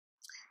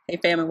Hey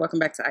family, welcome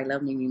back to I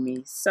Love Me Me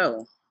Me.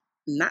 So,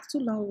 not too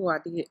long ago, I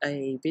did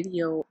a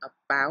video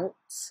about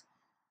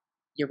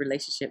your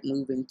relationship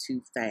moving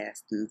too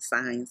fast and the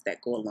signs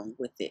that go along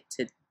with it.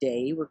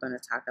 Today, we're going to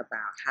talk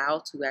about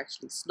how to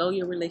actually slow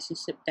your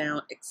relationship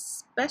down,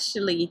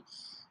 especially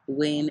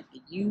when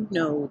you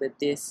know that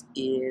this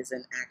is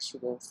an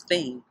actual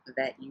thing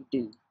that you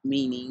do,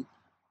 meaning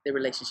the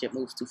relationship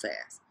moves too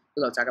fast.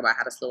 We're going to talk about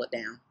how to slow it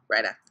down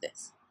right after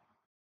this.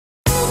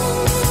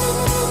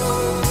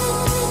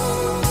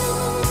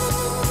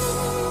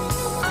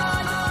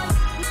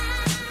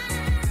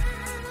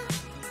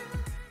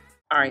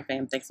 All right,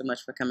 fam, thanks so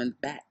much for coming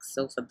back.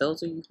 So, for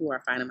those of you who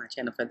are finding my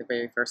channel for the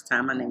very first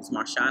time, my name is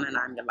Marshawn and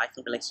I'm your life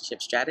and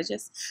relationship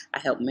strategist. I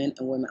help men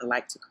and women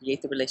alike to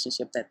create the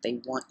relationship that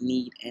they want,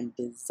 need, and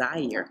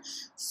desire.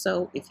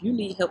 So, if you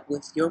need help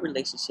with your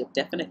relationship,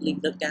 definitely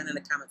look down in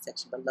the comment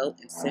section below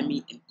and send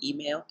me an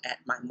email at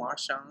my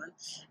Marshawn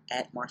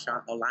at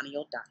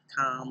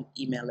MarshawnOlanio.com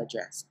email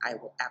address. I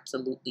will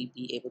absolutely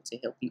be able to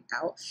help you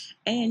out.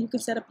 And you can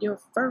set up your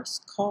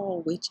first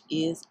call, which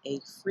is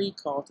a free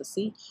call to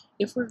see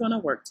if we're going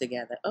to work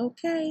together.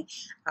 Okay,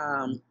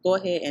 go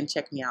ahead and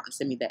check me out and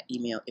send me that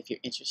email if you're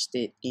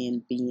interested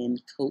in being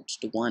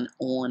coached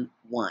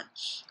one-on-one.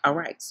 All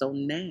right, so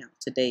now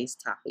today's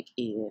topic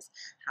is,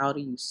 how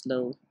do you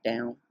slow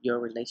down your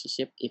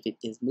relationship if it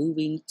is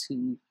moving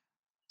too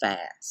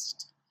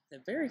fast?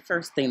 The very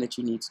first thing that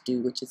you need to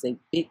do, which is a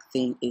big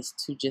thing, is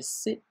to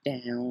just sit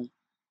down,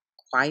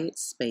 quiet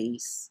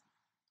space,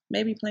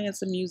 maybe playing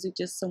some music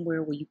just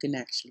somewhere where you can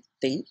actually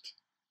think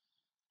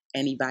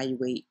and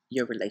evaluate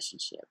your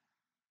relationship.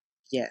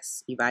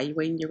 Yes,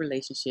 evaluating your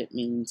relationship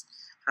means,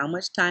 how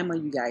much time are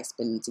you guys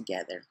spending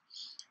together?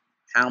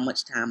 How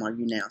much time are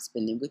you now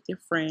spending with your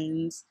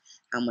friends?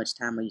 How much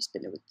time are you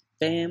spending with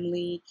your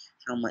family?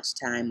 How much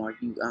time are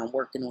you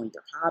working on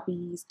your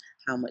hobbies?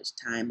 How much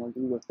time are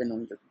you working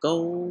on your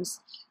goals?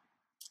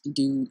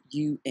 Do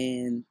you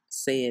and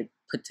said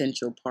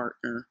potential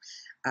partner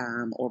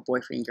or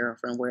boyfriend,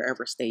 girlfriend,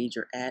 wherever stage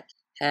you're at,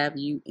 have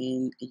you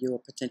and your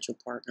potential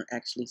partner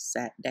actually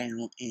sat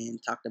down and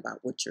talked about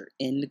what your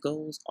end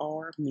goals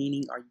are?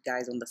 Meaning, are you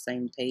guys on the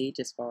same page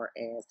as far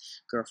as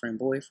girlfriend,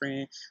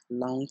 boyfriend,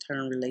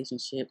 long-term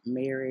relationship,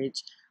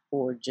 marriage,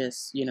 or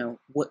just,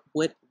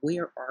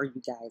 where are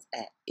you guys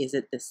at? Is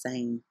it the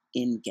same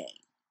end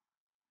game?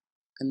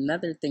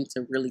 Another thing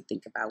to really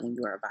think about when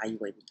you are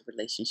evaluating the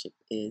relationship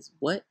is,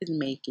 what is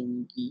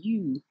making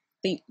you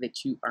think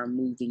that you are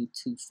moving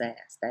too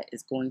fast. That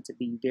is going to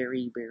be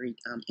very, very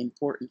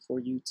important for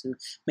you to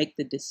make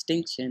the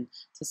distinction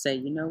to say,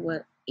 you know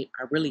what,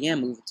 I really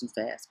am moving too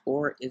fast.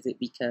 Or is it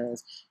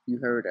because you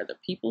heard other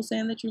people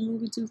saying that you're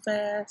moving too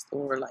fast?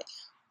 Or like,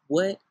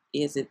 what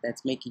is it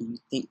that's making you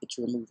think that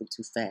you're moving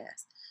too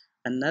fast?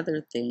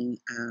 Another thing,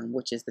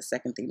 which is the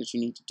second thing that you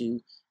need to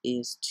do,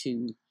 is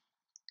to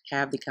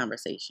have the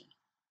conversation.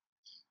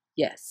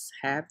 Yes,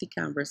 have the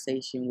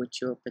conversation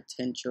with your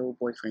potential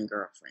boyfriend,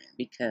 girlfriend,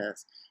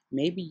 because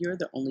maybe you're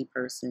the only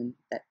person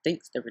that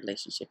thinks the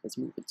relationship is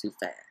moving too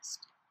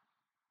fast.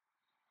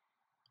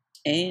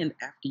 And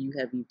after you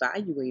have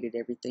evaluated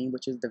everything,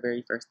 which is the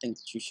very first thing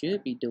that you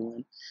should be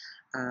doing,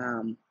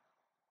 um,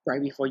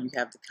 right before you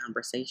have the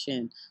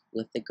conversation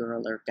with the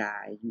girl or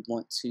guy, you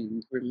want to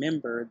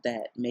remember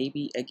that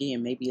maybe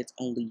it's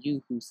only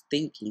you who's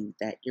thinking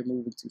that you're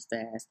moving too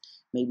fast.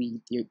 Maybe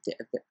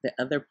the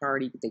other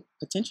party, they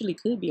potentially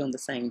could be on the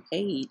same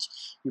page.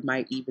 You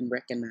might even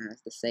recognize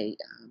to say,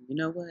 you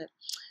know what?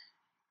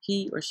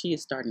 He or she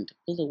is starting to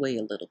pull away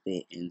a little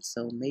bit. And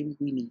so maybe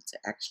we need to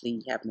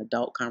actually have an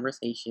adult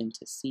conversation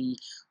to see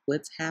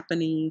what's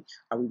happening.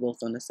 Are we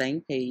both on the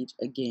same page?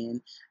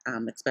 Again,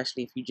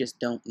 especially if you just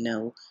don't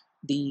know.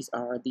 These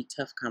are the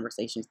tough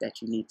conversations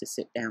that you need to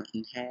sit down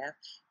and have.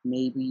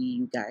 Maybe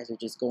you guys are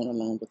just going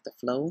along with the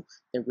flow.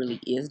 There really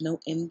is no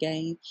end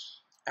game.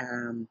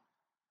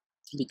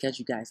 Because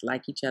you guys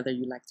like each other,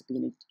 you like to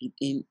be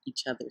in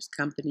each other's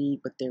company,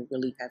 but there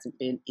really hasn't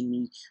been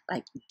any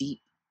like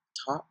deep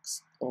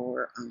talks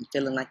or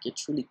feeling like you're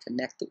truly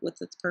connected with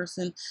this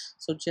person.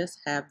 So just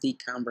have the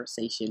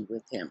conversation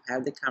with him,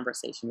 have the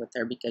conversation with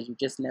her, because you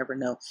just never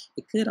know.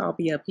 It could all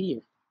be up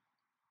here.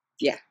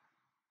 Yeah,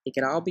 it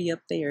could all be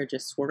up there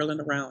just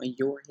swirling around in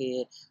your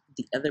head.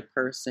 The other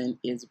person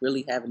is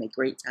really having a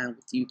great time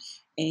with you,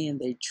 and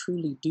they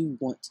truly do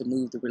want to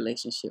move the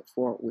relationship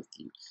forward with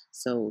you.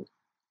 So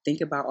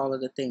think about all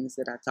of the things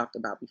that I talked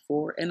about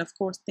before, and of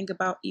course, think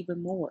about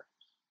even more.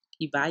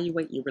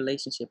 Evaluate your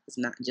relationship is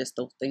not just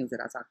those things that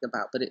I talked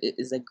about, but it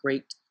is a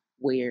great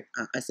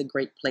it's a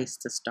great place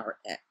to start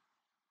at.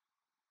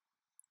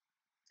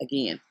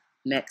 Again,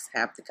 next,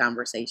 have the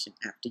conversation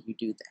after you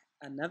do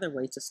that. Another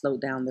way to slow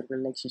down the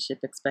relationship,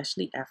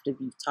 especially after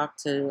you've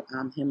talked to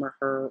him or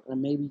her, or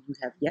maybe you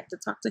have yet to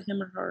talk to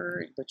him or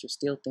her, but you're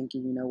still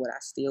thinking, you know what, I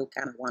still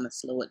kind of want to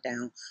slow it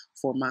down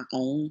for my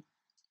own.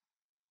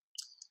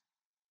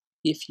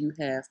 If you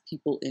have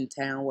people in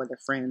town, whether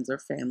friends or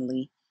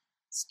family,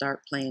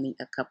 start planning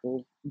a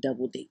couple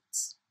double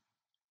dates.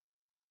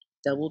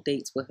 Double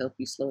dates will help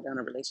you slow down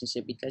a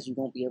relationship because you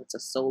won't be able to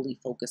solely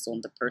focus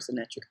on the person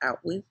that you're out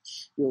with.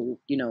 You'll,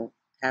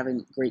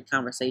 having great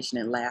conversation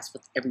and laughs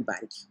with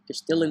everybody. You're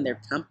still in their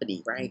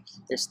company, right?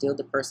 They're still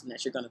the person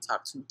that you're going to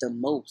talk to the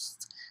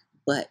most,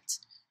 but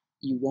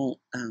you won't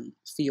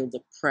feel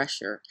the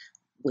pressure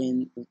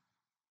when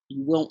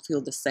you won't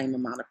feel the same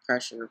amount of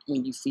pressure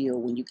when you feel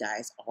when you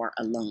guys are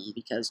alone,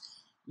 because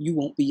you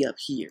won't be up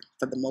here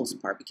for the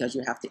most part because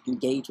you have to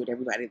engage with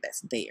everybody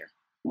that's there.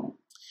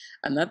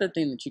 Another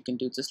thing that you can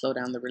do to slow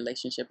down the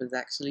relationship is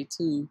actually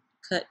to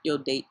cut your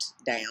date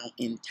down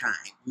in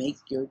time. Make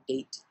your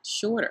date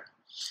shorter.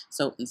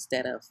 So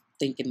instead of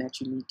thinking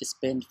that you need to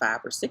spend 5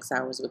 or 6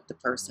 hours with the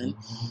person,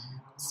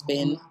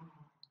 spend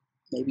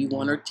maybe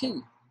 1 or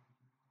 2.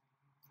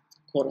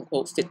 Quote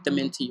unquote, fit them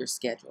into your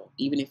schedule.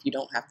 Even if you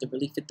don't have to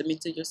really fit them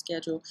into your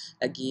schedule,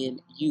 again,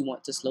 you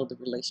want to slow the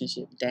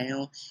relationship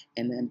down.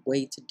 And then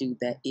way to do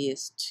that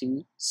is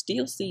to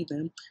still see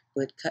them,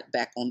 but cut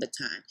back on the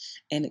time.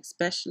 And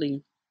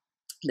especially,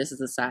 this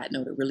is a side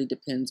note, it really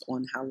depends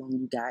on how long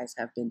you guys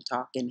have been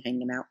talking,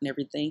 hanging out and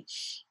everything.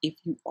 If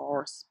you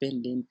are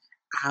spending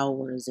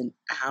hours and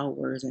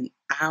hours and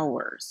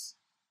hours,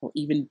 or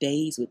even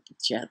days with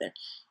each other,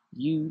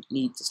 you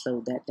need to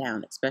slow that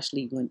down,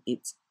 especially when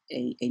it's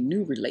a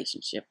new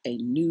relationship, a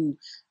new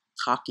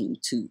talking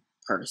to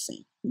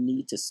person. You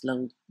need to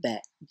slow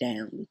that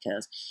down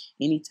because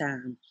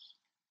anytime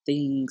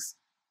things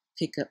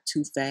pick up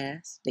too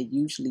fast, they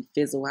usually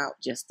fizzle out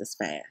just as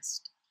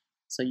fast.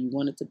 So you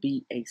want it to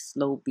be a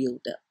slow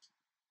build up,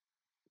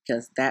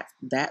 because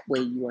that way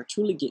you are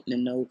truly getting to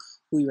know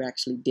who you're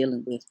actually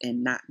dealing with,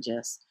 and not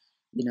just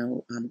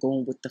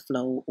going with the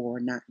flow, or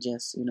not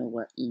just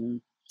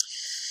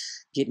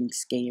getting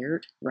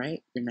scared,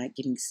 right? You're not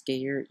getting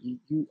scared.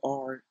 You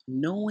are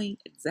knowing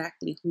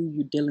exactly who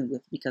you're dealing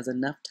with because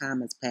enough time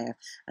has passed,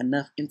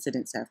 enough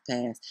incidents have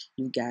passed.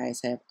 You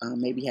guys have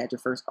maybe had your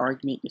first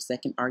argument, your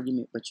second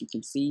argument, but you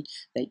can see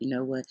that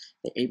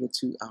they're able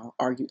to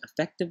argue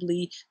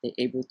effectively. They're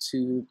able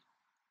to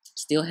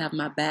still have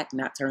my back,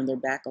 not turn their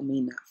back on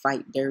me, not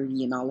fight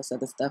dirty and all this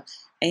other stuff.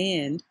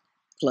 And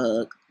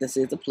this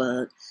is a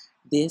plug.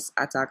 This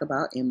I talk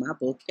about in my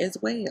book as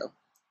well.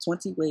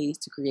 20 ways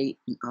to create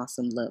an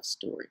awesome love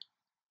story.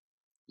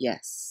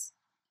 Yes.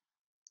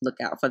 Look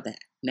out for that.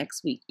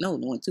 Next week. No,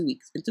 in 2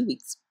 weeks. In 2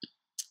 weeks.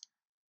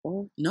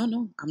 Oh, no,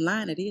 I'm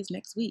lying. It is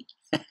next week.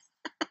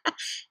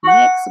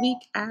 Next week,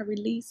 I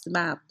release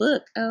my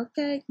book.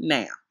 Okay.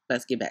 Now,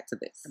 let's get back to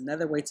this.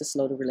 Another way to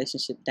slow the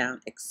relationship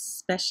down,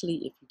 especially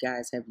if you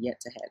guys have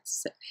yet to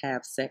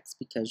have sex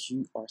because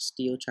you are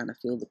still trying to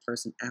feel the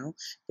person out,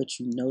 but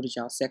you know that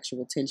y'all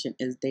sexual tension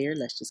is there.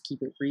 Let's just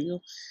keep it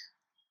real.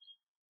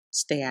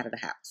 Stay out of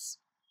the house.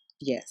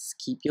 Yes,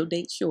 keep your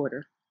date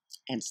shorter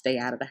and stay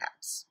out of the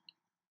house.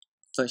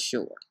 For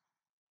sure.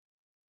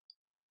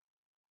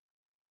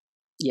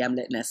 Yeah, I'm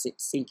letting that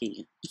sink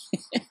in.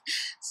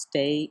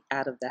 Stay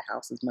out of the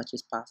house as much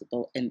as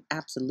possible, and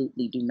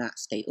absolutely do not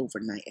stay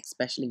overnight,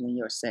 especially when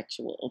your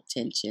sexual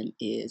tension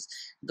is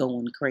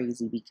going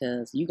crazy,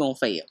 because you're going to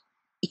fail.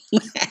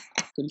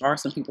 There are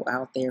some people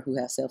out there who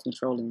have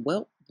self-control and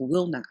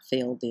will not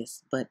fail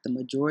this, but the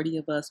majority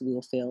of us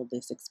will fail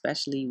this,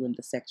 especially when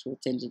the sexual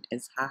tension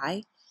is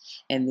high,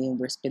 and then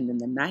we're spending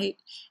the night,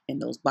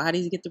 and those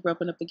bodies get to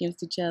rubbing up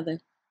against each other.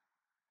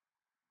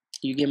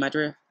 You get my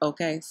drift?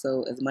 Okay,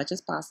 so as much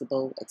as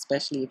possible,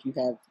 especially if you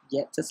have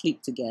yet to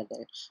sleep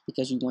together,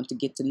 because you want to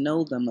get to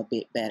know them a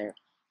bit better,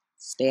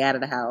 stay out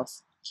of the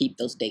house, keep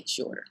those dates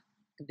shorter.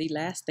 The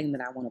last thing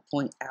that I want to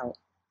point out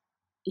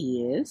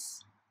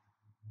is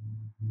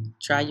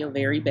try your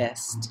very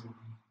best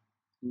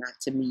not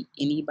to meet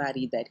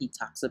anybody that he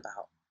talks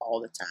about all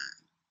the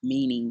time,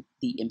 meaning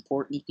the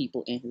important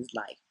people in his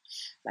life,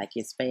 like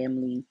his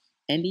family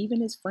and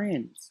even his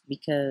friends,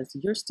 because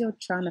you're still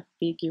trying to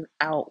figure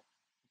out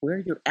where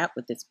you're at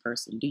with this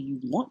person. Do you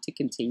want to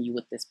continue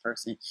with this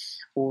person,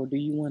 or do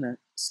you want to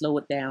slow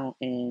it down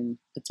and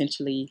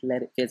potentially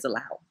let it fizzle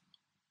out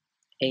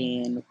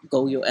and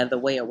go your other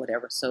way or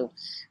whatever? So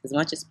as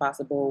much as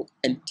possible,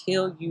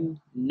 until you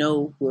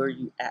know where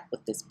you at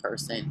with this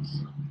person,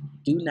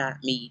 do not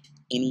meet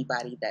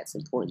anybody that's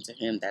important to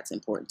him, that's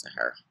important to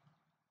her.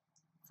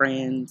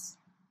 Friends,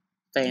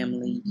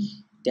 family,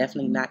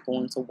 definitely not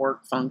going to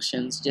work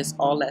functions, just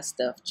all that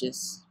stuff.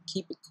 Just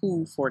keep it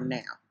cool for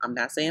now. I'm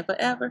not saying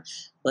forever,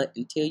 but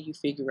until you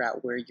figure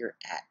out where you're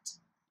at,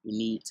 you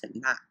need to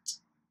not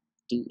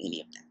do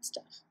any of that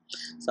stuff.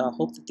 So I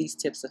hope that these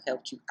tips have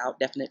helped you out.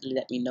 Definitely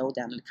let me know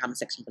down in the comment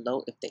section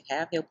below if they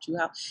have helped you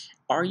out.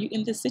 Are you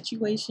in this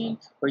situation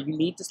where you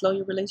need to slow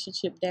your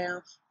relationship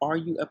down? Are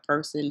you a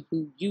person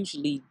who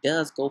usually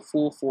does go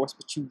full force,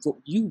 but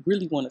you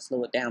really want to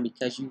slow it down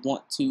because you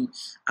want to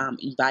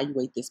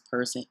evaluate this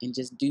person and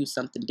just do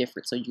something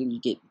different so you can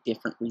get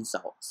different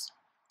results?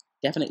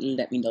 Definitely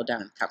let me know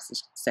down in the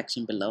comment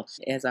section below.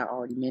 As I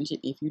already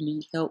mentioned, if you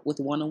need help with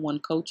one-on-one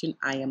coaching,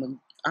 I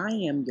am I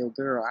am your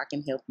girl. I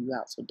can help you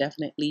out. So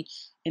definitely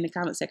in the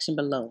comment section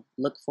below,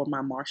 look for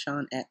my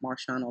Marshawn at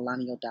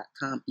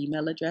marshawolanio.com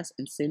email address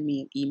and send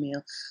me an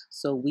email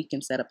so we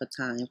can set up a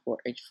time for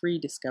a free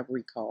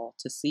discovery call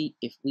to see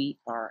if we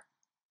are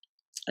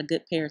a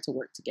good pair to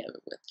work together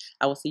with.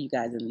 I will see you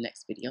guys in the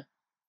next video.